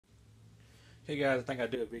Hey guys, I think I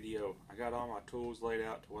do a video. I got all my tools laid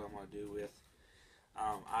out to what I'm going to do with.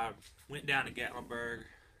 I went down to Gatlinburg,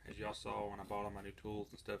 as y'all saw when I bought all my new tools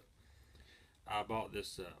and stuff. I bought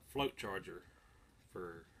this float charger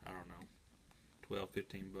for, I don't know, 12,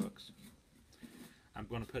 15 bucks. I'm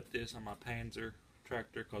going to put this on my Panzer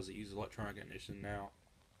tractor because it uses electronic ignition now.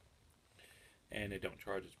 And it don't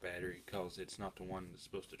charge its battery because it's not the one that's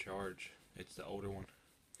supposed to charge. It's the older one.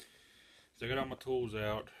 So I got all my tools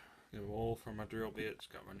out. Got oil for my drill bits.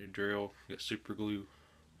 Got my new drill. Got super glue.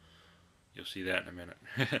 You'll see that in a minute.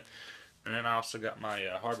 And then I also got my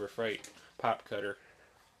Harbor Freight pipe cutter,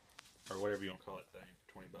 or whatever you want to call it thing,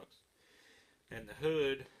 for 20 bucks. And the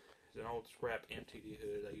hood is an old scrap MTD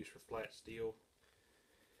hood I use for flat steel.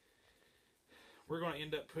 We're going to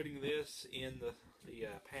end up putting this in the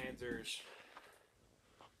Panzer's.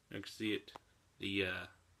 You can see it, the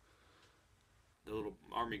little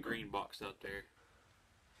army green box out there.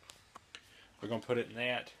 We're going to put it in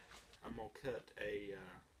that. I'm going to cut a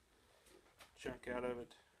chunk out of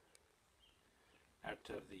it, out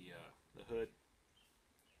of the hood.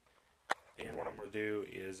 And what I'm going to do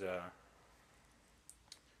is,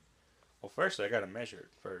 well, first I got to measure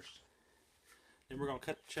it first. Then we're going to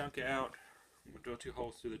cut the chunk out. I'm going to drill 2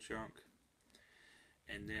 holes through the chunk.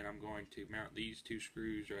 And then I'm going to mount these 2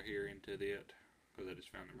 screws right here into it, because I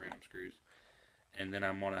just found the random screws. And then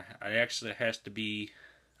I'm going to, it actually has to be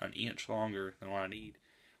an inch longer than what I need,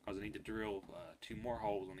 because I need to drill 2 more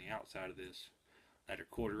holes on the outside of this that are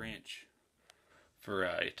 1/4 inch for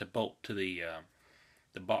it to bolt to the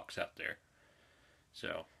box out there.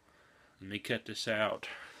 So let me cut this out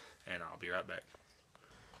and I'll be right back.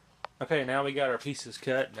 Okay, now we got our pieces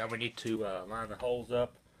cut. Now we need to line the holes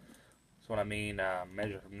up. That's what I mean.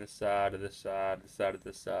 Measure from this side to this side, this side to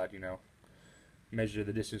this side, you know. Measure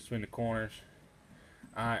the distance between the corners.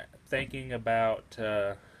 I'm thinking about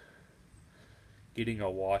getting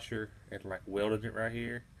a washer and like welding it right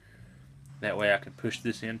here. That way I can push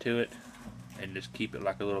this into it and just keep it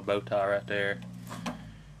like a little bow tie right there.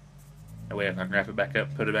 That way if I can wrap it back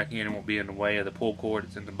up, put it back in, it won't be in the way of the pull cord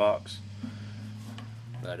that's in the box.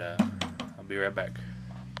 But I'll be right back.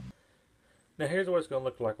 Now here's what it's going to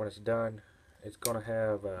look like when it's done. It's going to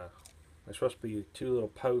have, there's supposed to be 2 little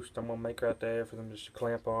posts I'm going to make right there for them just to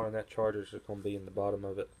clamp on, and that charger is just going to be in the bottom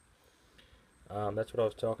of it. That's what I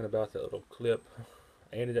was talking about, that little clip.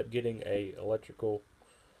 I ended up getting a electrical,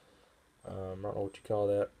 I don't know what you call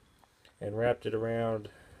that, and wrapped it around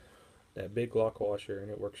that big lock washer, and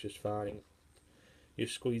it works just fine. You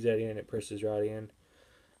squeeze that in, it presses right in.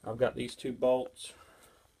 I've got these 2 bolts,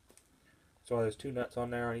 so there's 2 nuts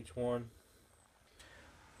on there on each one.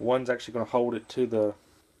 One's actually going to hold it to the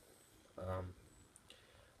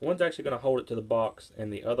box,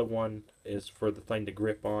 and the other one is for the thing to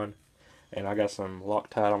grip on. And I got some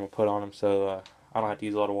Loctite I'm going to put on them, so I don't have to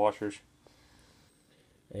use a lot of washers.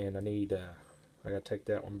 And I need, I got to take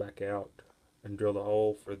that one back out and drill the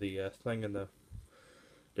hole for the thing in the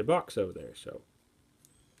box over there. So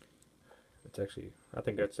it's actually, I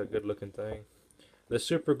think that's a good looking thing. The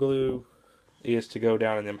super glue is to go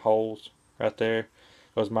down in them holes right there,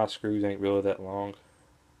 because my screws ain't really that long.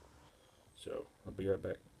 So I'll be right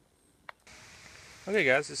back. Okay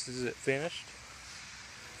guys, this is it finished.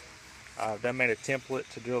 I've done made a template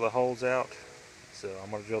to drill the holes out. So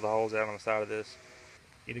I'm going to drill the holes out on the side of this.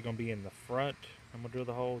 Either going to be in the front, I'm going to drill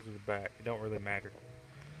the holes, or the back. It don't really matter.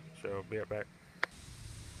 So I'll be right back.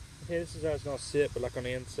 Okay, this is how it's going to sit, but like on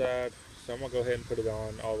the inside. So I'm going to go ahead and put it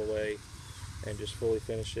on all the way and just fully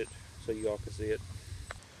finish it so you all can see it.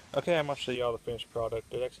 Okay, I'm going to show you all the finished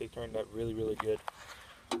product. It actually turned out really, really good.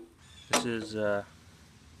 This is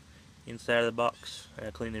inside of the box.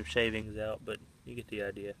 I cleaned them shavings out, but you get the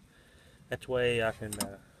idea. That way I can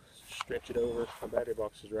stretch it over. My battery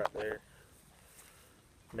box is right there.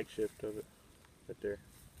 Makeshift of it right there.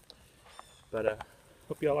 But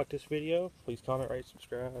hope y'all like this video. Please comment, rate,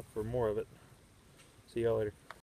 subscribe for more of it. See y'all later.